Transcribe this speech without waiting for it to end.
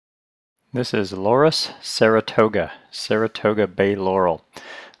This is Laurus Saratoga, Saratoga Bay Laurel.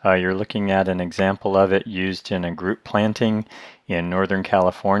 You're looking at an example of it used in a group planting in Northern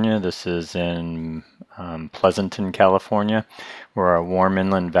California. This is in Pleasanton, California. We're a warm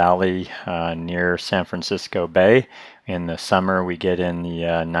inland valley near San Francisco Bay. In the summer we get in the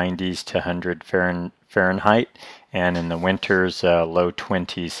 90s to 100 Fahrenheit, and in the winters low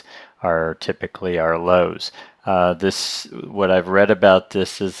 20s are typically our lows. What I've read about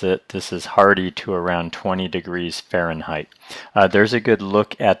this is that this is hardy to around 20 degrees Fahrenheit. There's a good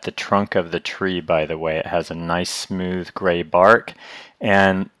look at the trunk of the tree, by the way. It has a nice smooth gray bark,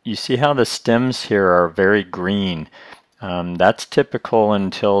 and you see how the stems here are very green. That's typical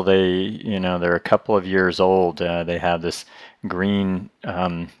until they're a couple of years old. They have this green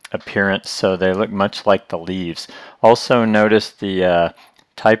appearance, so they look much like the leaves. Also notice the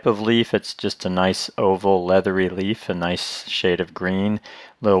type of leaf. It's just a nice oval leathery leaf, a nice shade of green,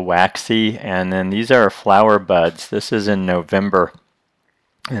 a little waxy. And then these are flower buds. This is in November,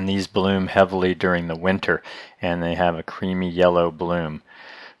 and these bloom heavily during the winter, and they have a creamy yellow bloom.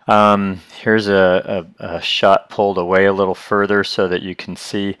 Here's a shot pulled away a little further so that you can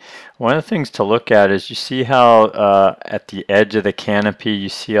see. One of the things to look at is you see how at the edge of the canopy you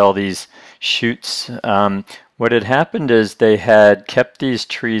see all these shoots. What had happened is they had kept these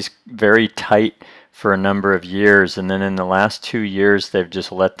trees very tight for a number of years, and then in the last 2 years they've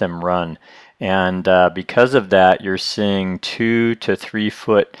just let them run. And because of that, you're seeing 2 to 3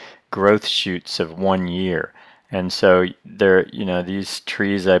 foot growth shoots of 1 year. And so these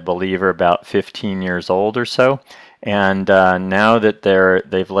trees, I believe, are about 15 years old or so. And now that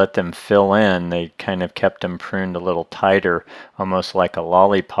they've let them fill in, they kind of kept them pruned a little tighter, almost like a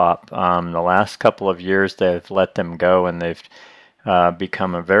lollipop. The last couple of years, they've let them go, and they've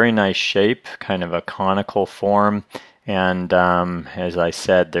become a very nice shape, kind of a conical form. And as I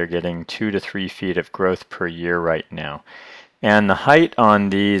said, they're getting 2 to 3 feet of growth per year right now. And the height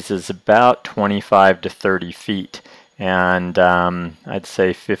on these is about 25 to 30 feet. And I'd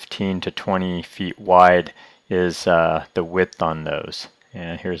say 15 to 20 feet wide is the width on those.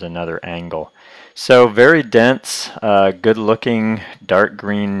 And here's another angle. So very dense, good looking dark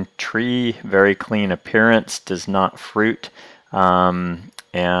green tree, very clean appearance, does not fruit, and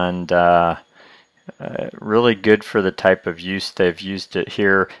really good for the type of use. They've used it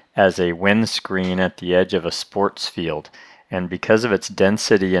here as a windscreen at the edge of a sports field. And because of its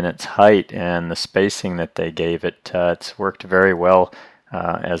density and its height and the spacing that they gave it, it's worked very well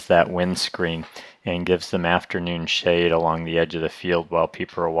as that windscreen, and gives them afternoon shade along the edge of the field while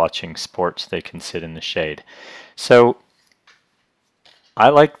people are watching sports. They can sit in the shade. So I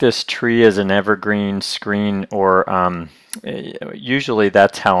like this tree as an evergreen screen, or usually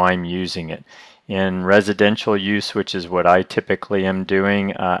that's how I'm using it. In residential use, which is what I typically am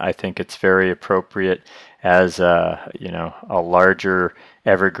doing, I think it's very appropriate as a larger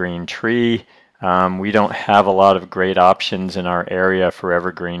evergreen tree. We don't have a lot of great options in our area for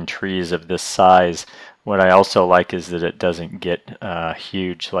evergreen trees of this size. What I also like is that it doesn't get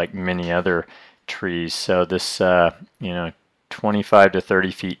huge like many other trees. So this 25 to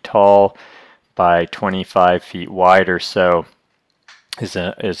 30 feet tall by 25 feet wide or so is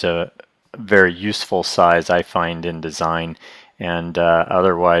a very useful size, I find, in design. And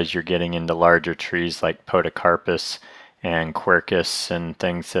otherwise you're getting into larger trees like podocarpus and quercus and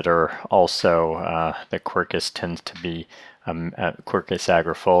things that are also, the quercus tends to be, Quercus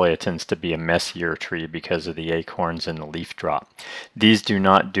agrifolia tends to be a messier tree because of the acorns and the leaf drop. These do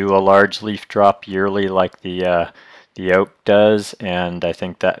not do a large leaf drop yearly like the oak does, and I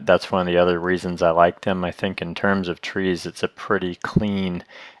think that's one of the other reasons I like them. I think in terms of trees, it's a pretty clean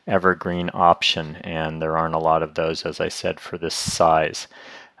evergreen option, and there aren't a lot of those, as I said, for this size.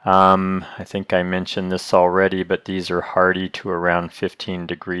 I think I mentioned this already, but these are hardy to around 15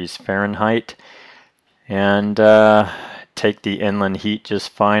 degrees Fahrenheit, and take the inland heat just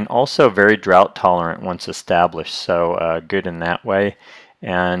fine. Also very drought tolerant once established, so good in that way.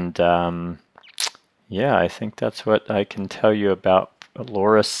 And yeah, I think that's what I can tell you about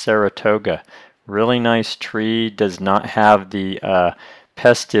Laurus Saratoga. Really nice tree, does not have the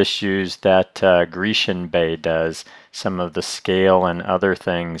pest issues that Grecian Bay does, some of the scale and other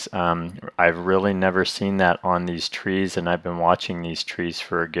things. I've really never seen that on these trees, and I've been watching these trees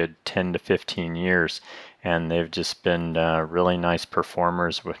for a good 10 to 15 years, and they've just been really nice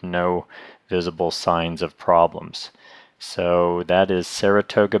performers with no visible signs of problems. So that is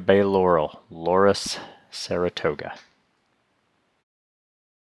Saratoga Bay Laurel, Laurus Saratoga.